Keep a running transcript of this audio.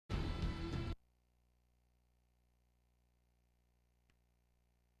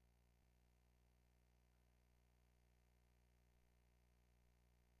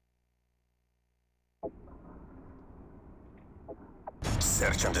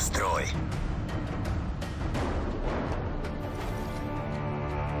Search and destroy.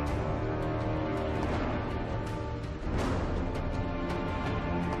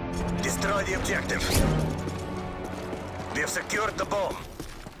 Destroy the objective. We have secured the bomb.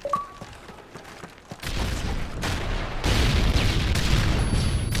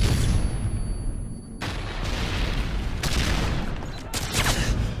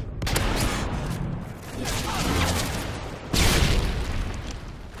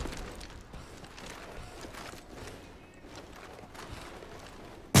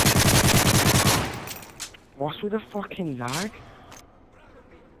 What's with the fucking lag?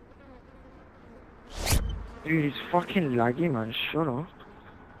 Dude, it's fucking laggy, man. Shut up.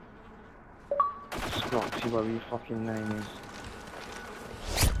 Scroxy, whatever your fucking name is.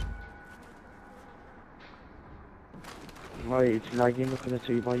 Wait, it's lagging. Look at the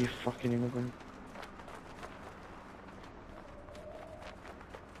two by you fucking immigrant.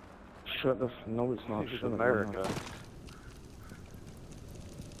 Shut the no, it's not. Shut America.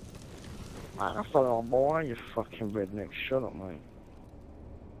 Man, I thought I'm boy, you fucking redneck. Shut up, mate.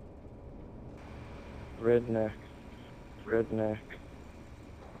 Redneck. Redneck.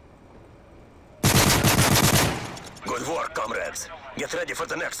 Good work, comrades. Get ready for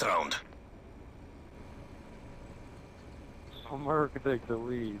the next round. America take the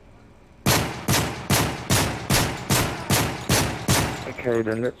lead. Okay,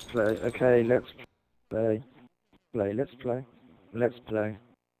 then let's play. Okay, let's play. Let's play. Let's play.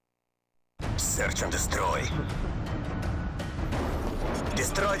 Search and destroy.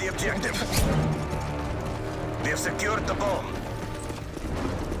 Destroy the objective. We have secured the bomb.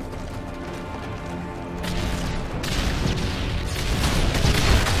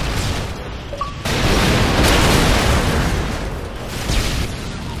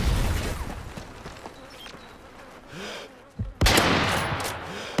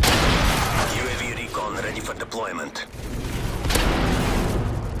 UAV recon ready for deployment.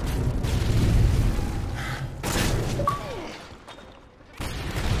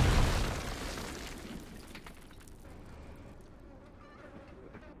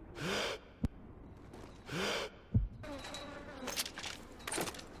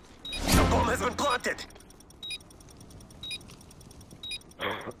 Has been planted.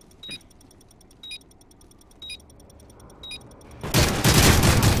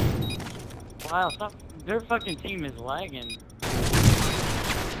 Wow, stop. Their fucking team is lagging.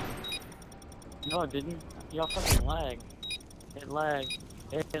 No, it didn't. Y'all fucking lag. It lagged.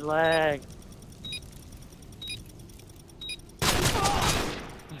 It lagged.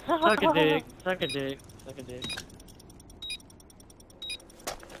 Suck a dick. Suck a dick. Suck a dick.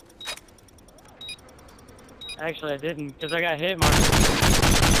 Actually, I didn't, because I got hit, Mark.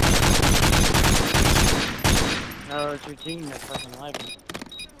 No, it's your team that's fucking lagging.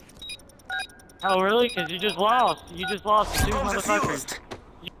 Oh, really? Because you just lost. You just lost to two motherfuckers.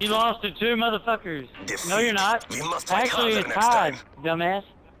 You lost to two motherfuckers. Defeat. No, you're not. We must Actually, it's tied, dumbass.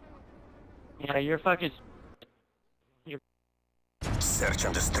 Yeah, you're fucking... Search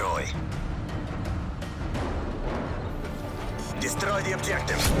and destroy. Destroy the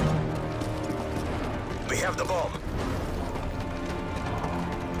objective. We have the bomb.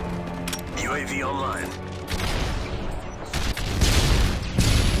 UAV online.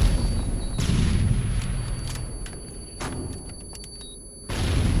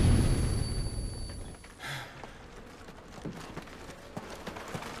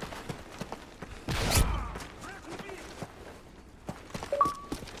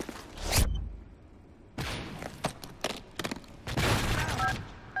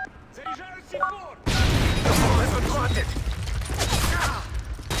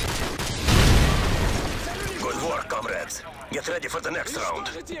 Good work, comrades. Get ready for the next round.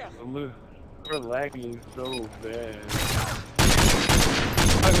 We're lagging so bad.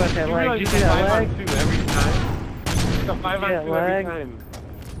 Talk about that lag. You see that lag? 5 on 2 every time. It's a 5 on 2 every time.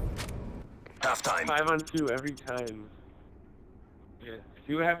 Tough time. 5 on 2 every time. Yeah.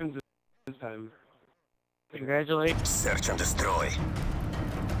 See what happens this time. Congratulations. Search and destroy.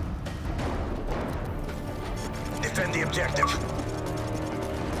 Defend the objective.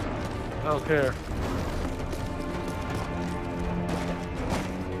 I don't care.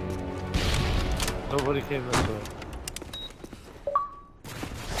 Nobody came this way.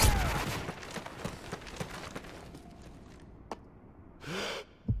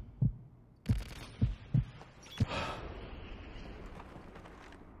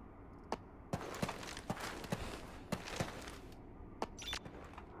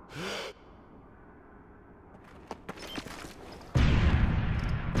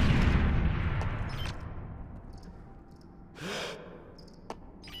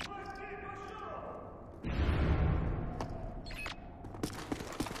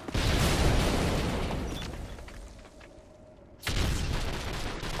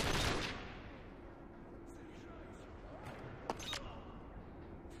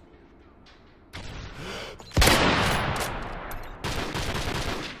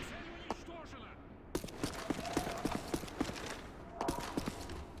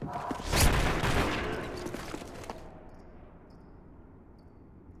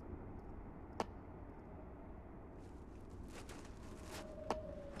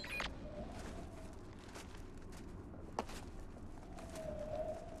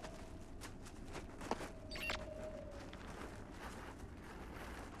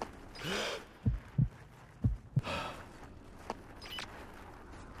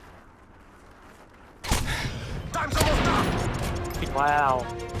 Wow.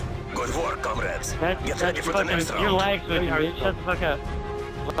 Good work, comrades. That's Get ready for the next fucking, you're round. lag switching, bitch. Shut the fuck up.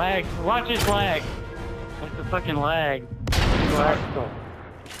 Lag. Watch this lag. That's the fucking lag. Look at the hard scope.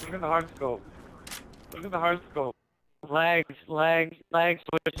 Look at the hard scope. Look at the hard scope. Lag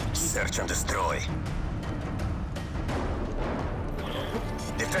switch. Search and destroy.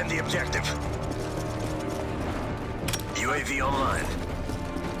 Defend the objective. UAV online.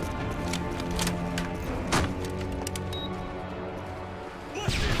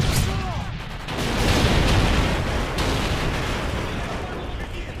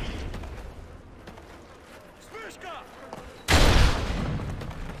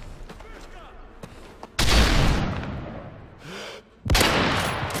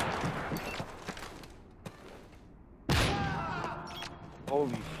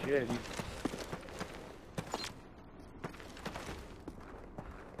 Holy shit.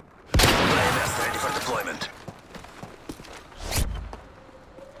 Lioness ready for deployment.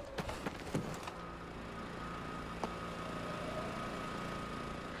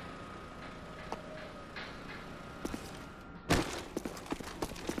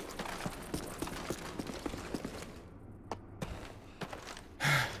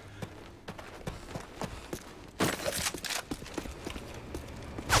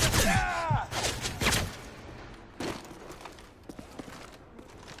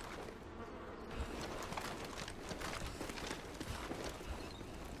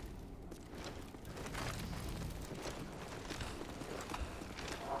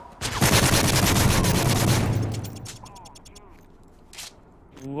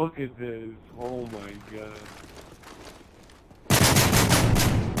 Look at this. Oh my god.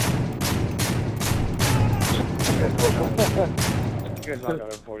 You guys not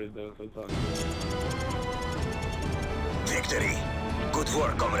got reported though, so it's all good. Victory. Good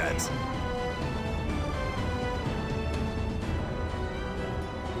work, comrades.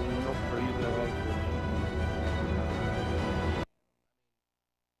 No freeze at all.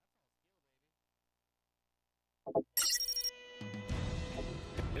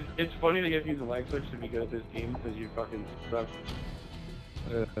 It's funny to get you the lag switch to be good at this game because you fucking suck.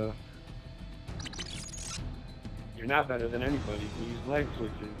 You're not better than anybody. You use lag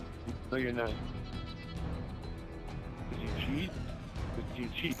switching. No, you're not. Because you cheat. Because you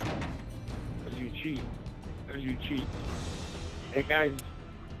cheat. Because you cheat. Because you cheat. Hey guys,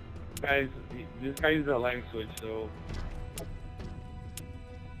 this guy uses a lag switch, so.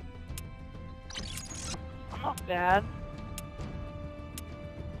 Not bad.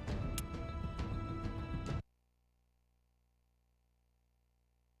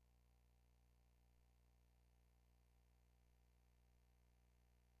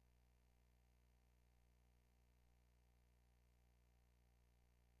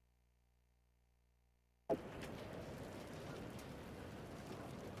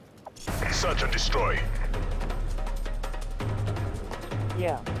 Search and destroy.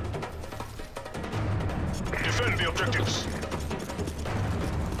 Yeah. Defend the objectives.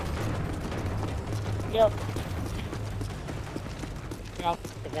 Yep.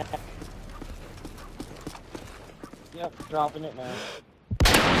 Yep, dropping it now.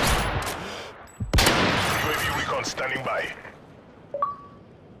 UAV recon standing by.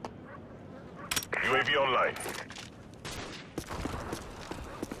 UAV online.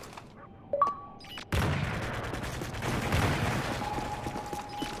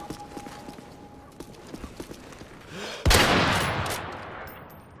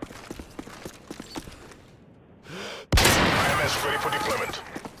 IMS ready for deployment.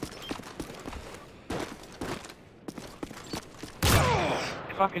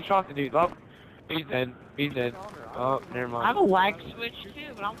 Fucking shot the dude. Oh, he's dead. He's dead. Oh, never mind. I have a lag switch too,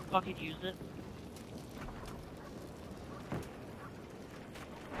 but I don't fucking use it.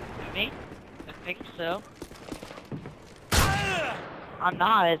 Me? I think so. I'm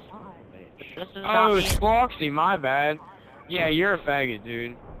not. It's this is not Oh, me. it's Foxy, my bad. Yeah, you're a faggot,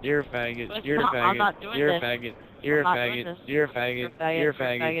 dude. You're a faggot. But You're a I'm faggot. not doing You're a this. faggot. You're a I'm not doing faggot. this. You're a faggot. You're a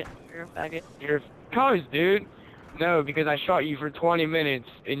faggot. You're a faggot. You're a cuz, dude. No, because I shot you for 20 minutes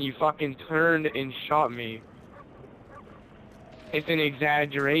and you fucking turned and shot me. It's an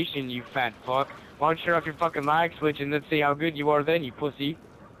exaggeration, you fat fuck. Why don't you turn off your fucking lag switch and let's see how good you are then, you pussy.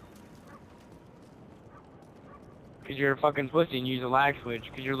 Cause you're a fucking pussy and you use a lag switch,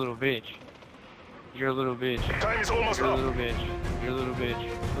 cause you're a little bitch. You're a little bitch. Time is almost You're a up. little bitch. You're a little bitch.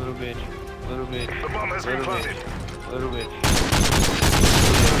 Little bitch. Little bitch. The bomb has been Little planted. bitch. Little bitch.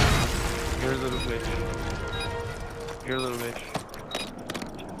 You're a little bitch. You're a little bitch.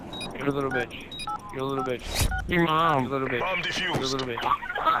 You're a little bitch. You're a little bitch. Your mom. You're a little bitch. Bomb You're a defused. little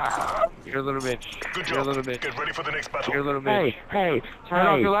bitch. You're a little bitch. Good You're a job. little bitch. Get ready for the next battle. You're a little bitch. Hey, Turn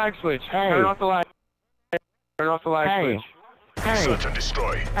off your lag switch. Turn off the lag. Turn off the lag switch. Search and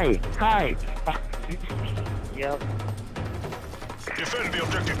destroy. Hey. Yep. Defend the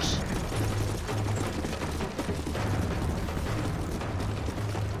objectives.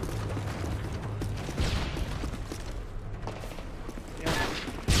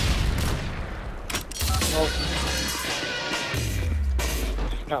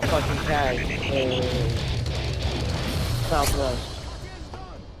 Got fucking tagged. Southwest.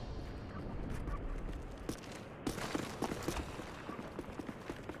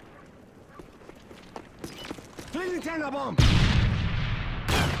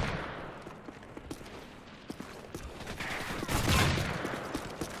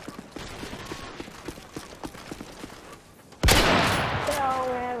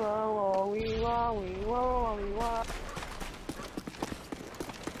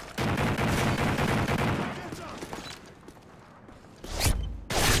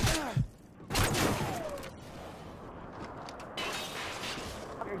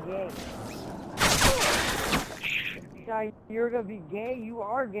 Guy, you're gonna be gay. You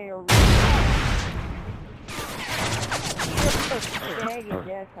are gay already.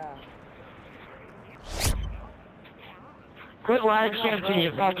 Quit lag switching,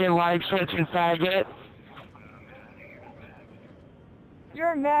 you fucking lag switching faggot.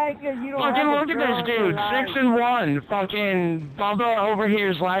 You're mad because you don't Fucking have look a at girl this in your dude, life. 6 and 1. Fucking Bubba over here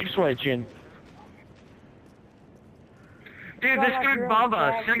is lag switching. Dude, this dude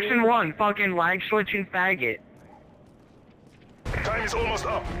Bubba, 6 and 1, fucking lag switching faggot. Time is almost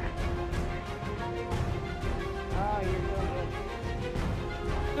up. Oh, you're so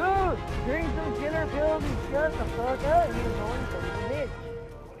good. Dude, drink some killer pills and shut the fuck up. You're going to bitch.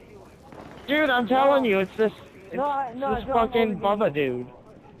 Dude, I'm telling you, it's this, No, no, this don't fucking go Bubba dude.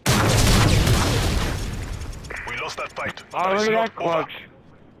 We lost that fight. Oh, But look it's at not that over. clutch.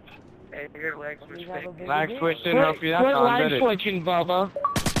 Hey, your lag switch We have a big Lag dick. switch didn't help you that Quit time, lag did it? switching, Bubba.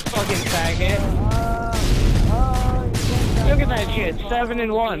 Fucking faggot. you Look at that shit, 7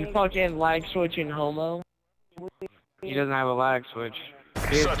 and 1, fucking lag switching homo. He doesn't have a lag switch.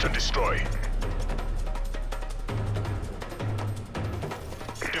 Search and destroy.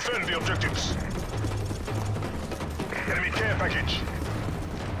 Defend the objectives. Enemy care package.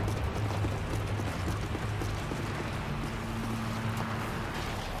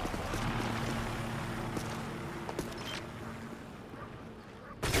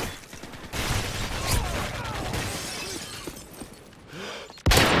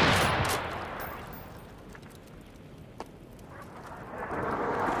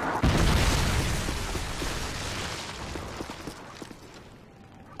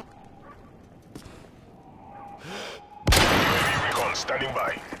 UAV recon standing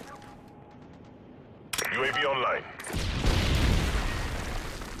by. UAV online.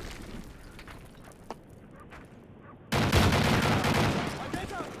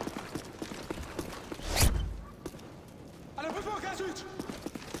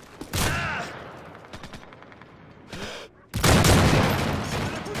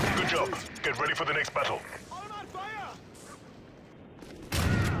 Good job. Get ready for the next battle.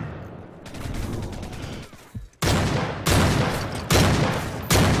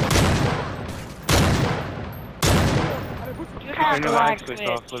 Turn the lag switch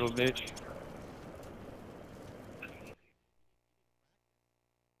off, little bitch.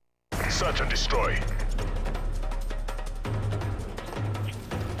 Search and destroy.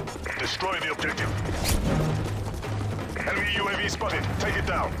 Destroy the objective. Enemy UAV spotted. Take it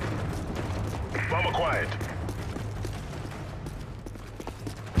down. Bomb acquired.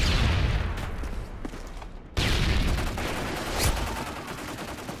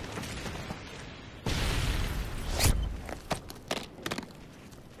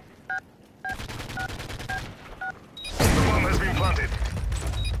 The bomb has been planted.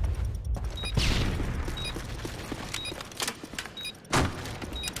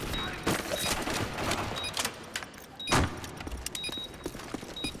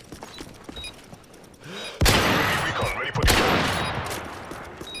 Recon ready for deployment.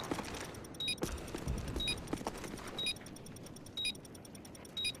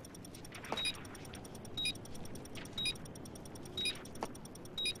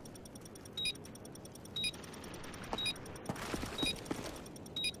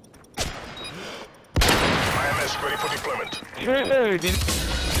 IMS ready for deployment. Dude,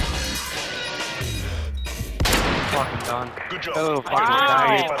 fucking done. Good job. That little fucking Wow,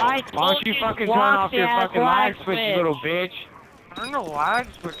 faggot. I Why don't you fucking turn off your fucking lag switch, you little bitch? Turn the lag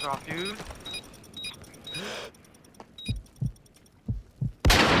switch off, dude. I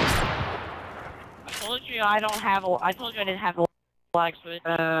told you I don't have a. I told you I didn't have a lag switch.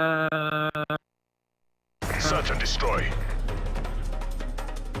 Search and destroy.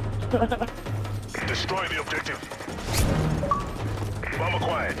 Destroy the objective. Bomb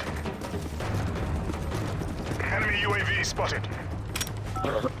acquired. Enemy UAV spotted.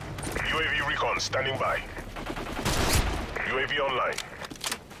 UAV recon standing by. UAV online.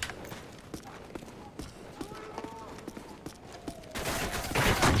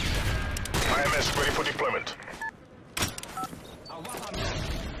 IMS ready for deployment.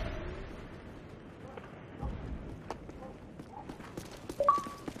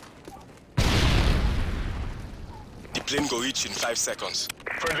 The plane will reach in 5 seconds.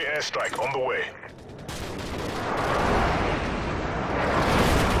 Friendly airstrike on the way.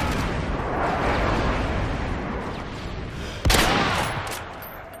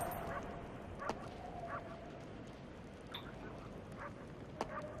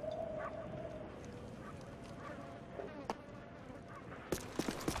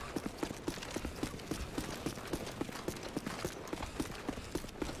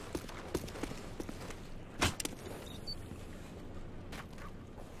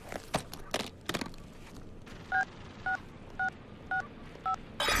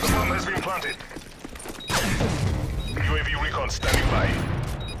 Has been planted. UAV recon standing by.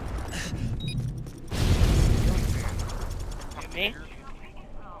 Me?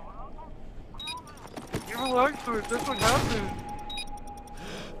 You're a lag switch. That's what happened.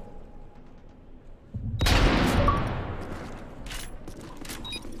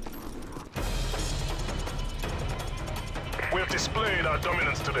 We have displayed our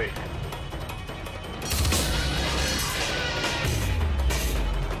dominance today.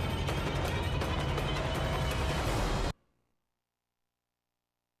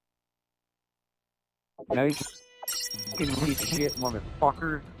 Now you can read shit,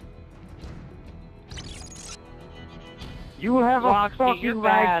 motherfucker. You have Roxy, a fucking you're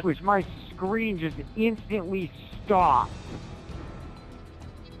lag bad. switch. My screen just instantly stopped.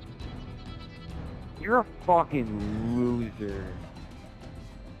 You're a fucking loser.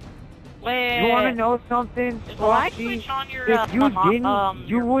 Wait. You want to know something? Is the lag Roxy? switch on your If you didn't,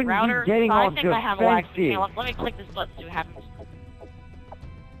 you your wouldn't router? be getting I all think I have a lag switch. defensive. Let me click this button, see what happens.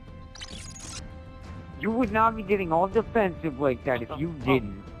 You would not be getting all defensive like that if you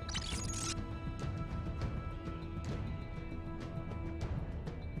didn't.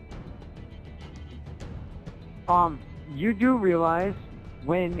 You do realize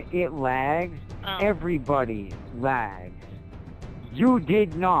when it lags, everybody lags. You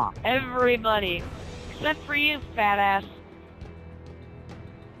did not. Everybody. Except for you, fat ass.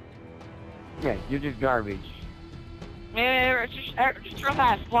 Yeah, you're just garbage. Wait, just real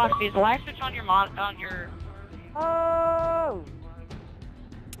fast. Philosophy, is the lag switch on your Oh!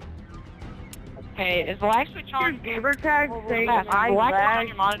 Hey, is the lag switch on Your gamer tag saying fast. Is I the lag switch on lag,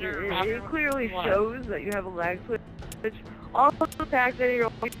 your monitor? it clearly What? shows that you have a lag switch. Also, the fact that you're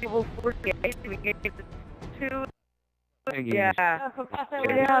only able to 48 to get to 2. Yeah. Yeah.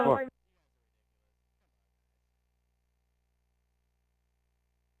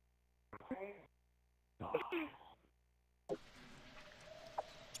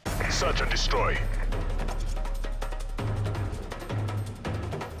 Search and destroy.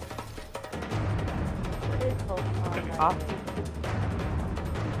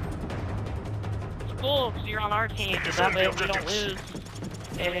 It's cool, because you're on our team, so that way we don't lose.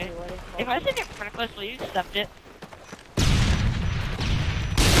 If I send it for request, will you accept it?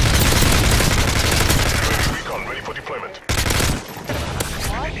 Recon ready for deployment.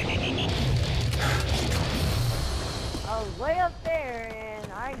 I was way up there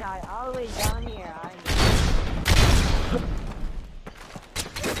and I got all the way down here.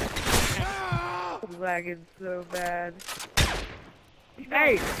 I'm lagging so bad.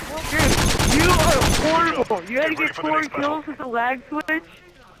 Hey, dude, you are horrible. You had to get 4 kills with a lag switch?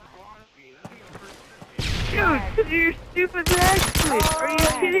 Dude, your stupid lag switch. Are you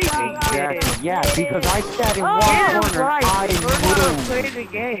kidding me? Exactly. Yeah, because I sat in one Yeah, corner. right. I We're gonna moved. play the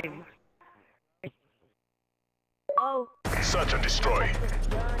game. Oh. Search and destroy.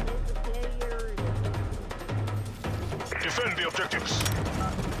 Defend the objectives.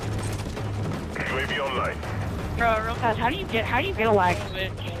 UAV online. Bro, real fast, how do you get a lag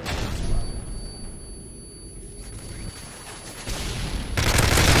switch?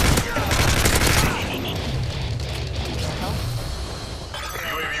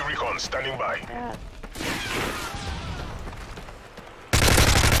 UAV recon standing by. Yeah.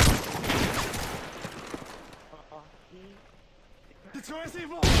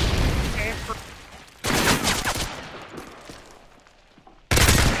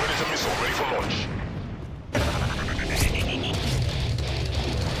 missile ready for launch.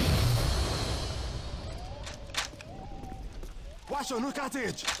 Watch on, look at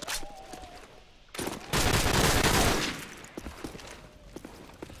it!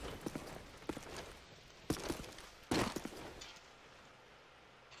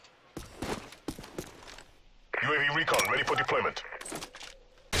 UAV recon ready for deployment.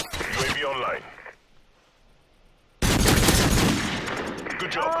 UAV online.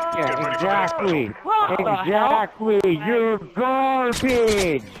 Good job. Get Yeah, ready for the next battle. exactly. You're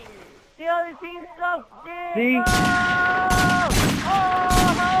garbage. The other team sucks, dude! See?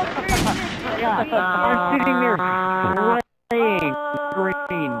 Yeah, I'm sitting there playing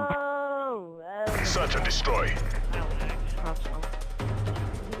green. Search and destroy.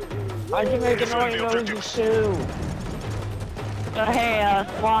 I can make Defend annoying the noises objectives. too. Hey,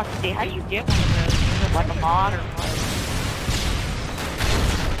 Velocity, how do you get one of those? Is it like a mod or what?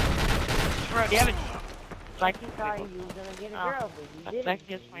 Bro, do you have a... Like, I thought you were gonna get a girl, but you didn't. that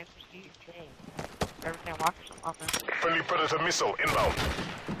gives my prestige. Everything walk or something like that. Friendly Predator missile inbound.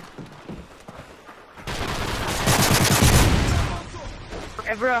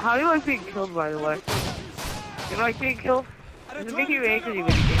 Hey, bro, how do you like being killed, by the way? You like being killed? Does it make you angry when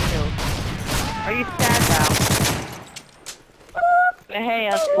you get killed? Are you sad now? Hey,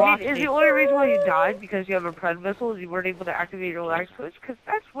 Is Velocity. the only reason why you died because you have a Pred missile is you weren't able to activate your lag switch? Because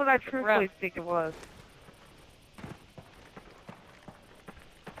that's what I truthfully think it was.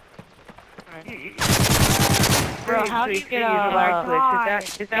 Bro, how do you get a lag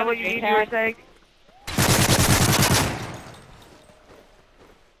switch? Is that what you mean you were saying?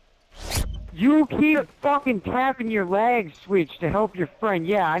 You keep fucking tapping your lag switch to help your friend.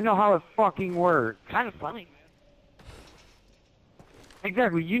 Yeah, I know how it fucking works. Kind of funny.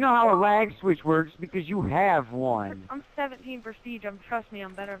 Exactly. You know how a lag switch works because you have one. I'm 17 prestige. Trust me,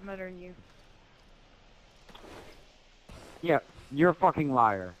 I'm better than you. Yeah, you're a fucking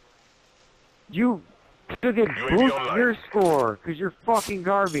liar. You could UAV boost online. your score because you're fucking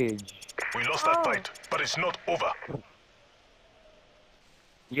garbage. We lost that fight, but it's not over.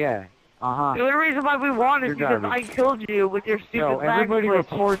 Yeah. The Uh-huh. only reason why we won is You're because garbage. I killed you with your stupid So lag everybody switch.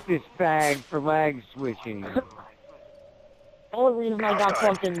 report this fag for lag switching. The only reason I got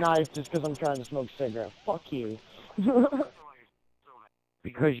fucking knifed is because I'm trying to smoke cigarettes. Fuck you.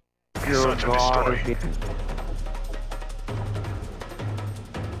 Because you're Search and destroy. garbage.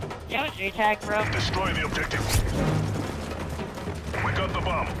 You have a J-tag, bro? Destroy the objective. We got the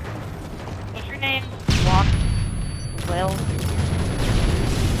bomb. What's your name? Walk. Well.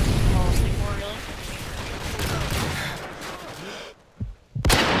 Oh, Seymour, really?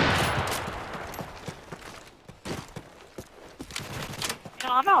 You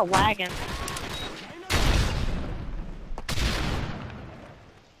know, I'm not lagging.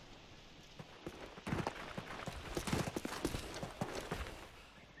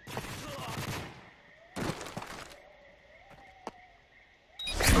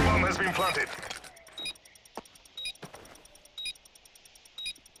 The bomb has been planted.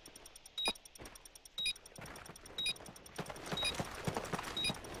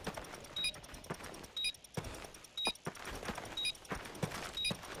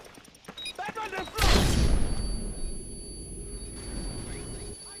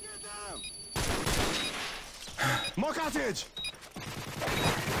 More cartridge!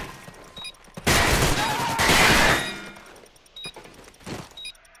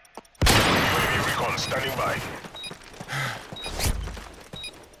 UAV recon standing by.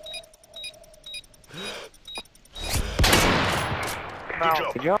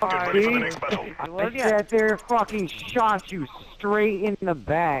 Good job. Get ready for the next battle. I sat there fucking shot you straight in the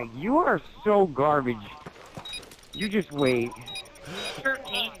back. You are so garbage. You just wait.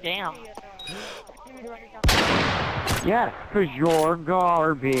 13 down. Yes, because you're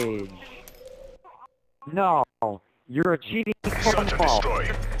garbage. No, you're a cheating Search and football.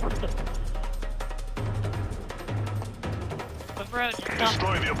 destroy. But bro, just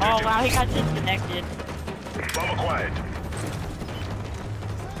Destroy the oh objective. wow, he got disconnected. Bomb acquired.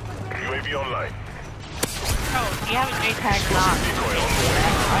 UAV online. Bro, do you have a J-tag or not? Decoy on the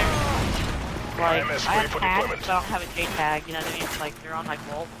way. Like, IMS I ready have for tags, deployment. but I don't have a J-tag, you know what I mean? Like, they're on my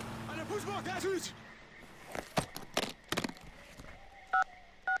vault. Push more cartridge!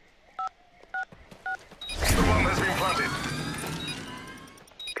 The bomb has been planted.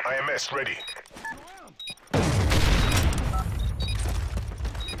 IMS ready.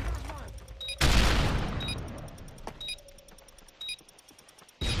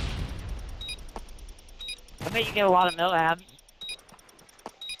 I bet you get a lot of no abs.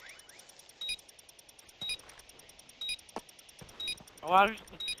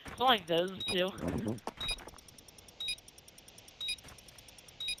 like those two.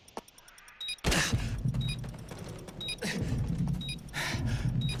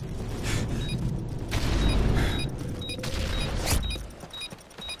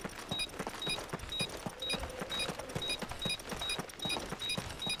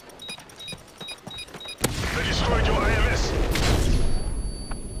 They destroyed your AMS.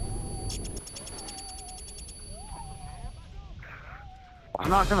 I'm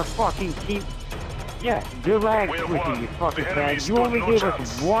not gonna fucking keep... Yeah, you're lag We have switching, won. you fucking The enemy bag. You stood only no gave chance.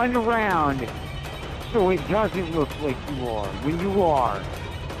 us one round, so it doesn't look like you are, when you are.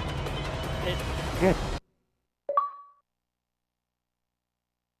 Yes.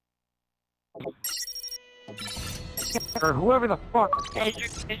 Or whoever the fuck... Is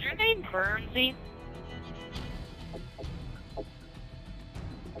your name Burnsy?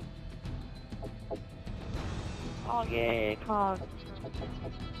 Oh yeah, cog.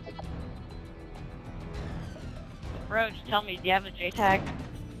 Bro, just tell me, do you have a J-tag?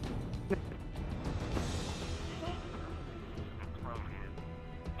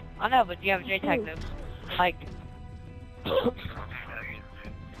 I know, but do you have a J-tag though? Like...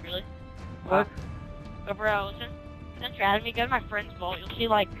 Really? What? Oh, bro, since you're adding me, go to my friend's vault. You'll see,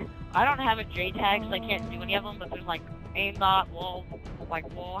 like, I don't have a J-tag, so I can't do any of them, but there's, like, aimbot, wall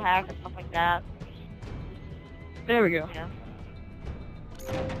hacks, and stuff like that. There we go. You know?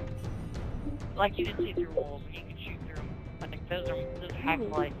 Like, you can see through walls, and you can shoot through them. I think those are hack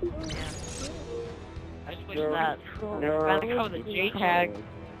like, yeah. I just wish that. I'd rather go with a J-tag.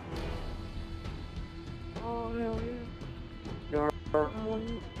 Oh, hell yeah.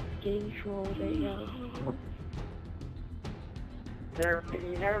 Getting trolled, yeah.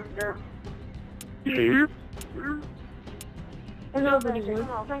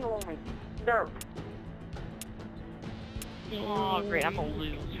 Oh, great, I'm gonna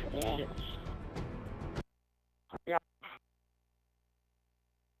lose. Shit.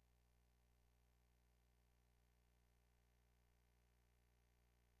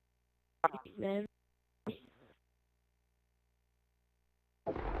 Man.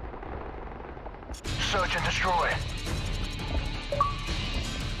 Search and destroy.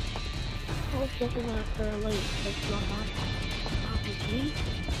 I was checking out for a late. That's not my RPG.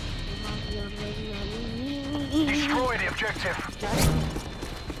 Destroy the objective.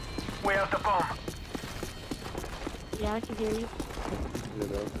 We have the bomb. Yeah, I can hear you.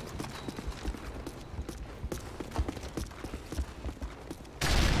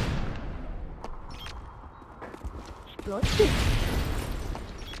 What?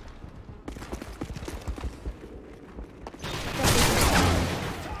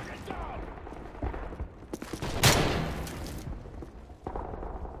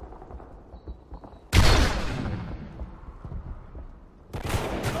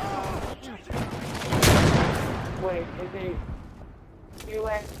 Wait, is it...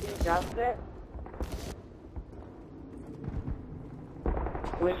 USC Justice?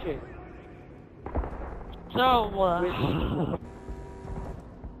 Glitches. So,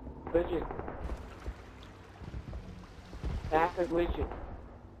 Glitches. NASA glitches.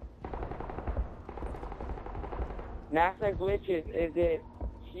 NASA glitches, is it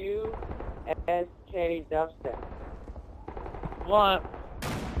QSK dubstep? what?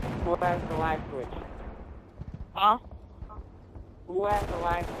 Who has the light switch? Huh? Who has the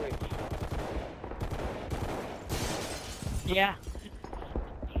light switch? Yeah.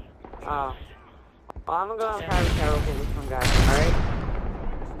 I'm gonna try to karaoke with some guys, alright?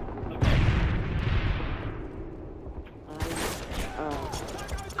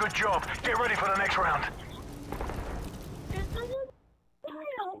 Good job. Get ready for the next round.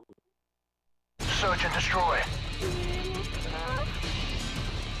 Search and destroy.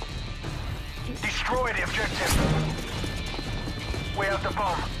 Destroy the objective. We have the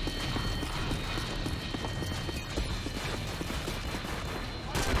bomb.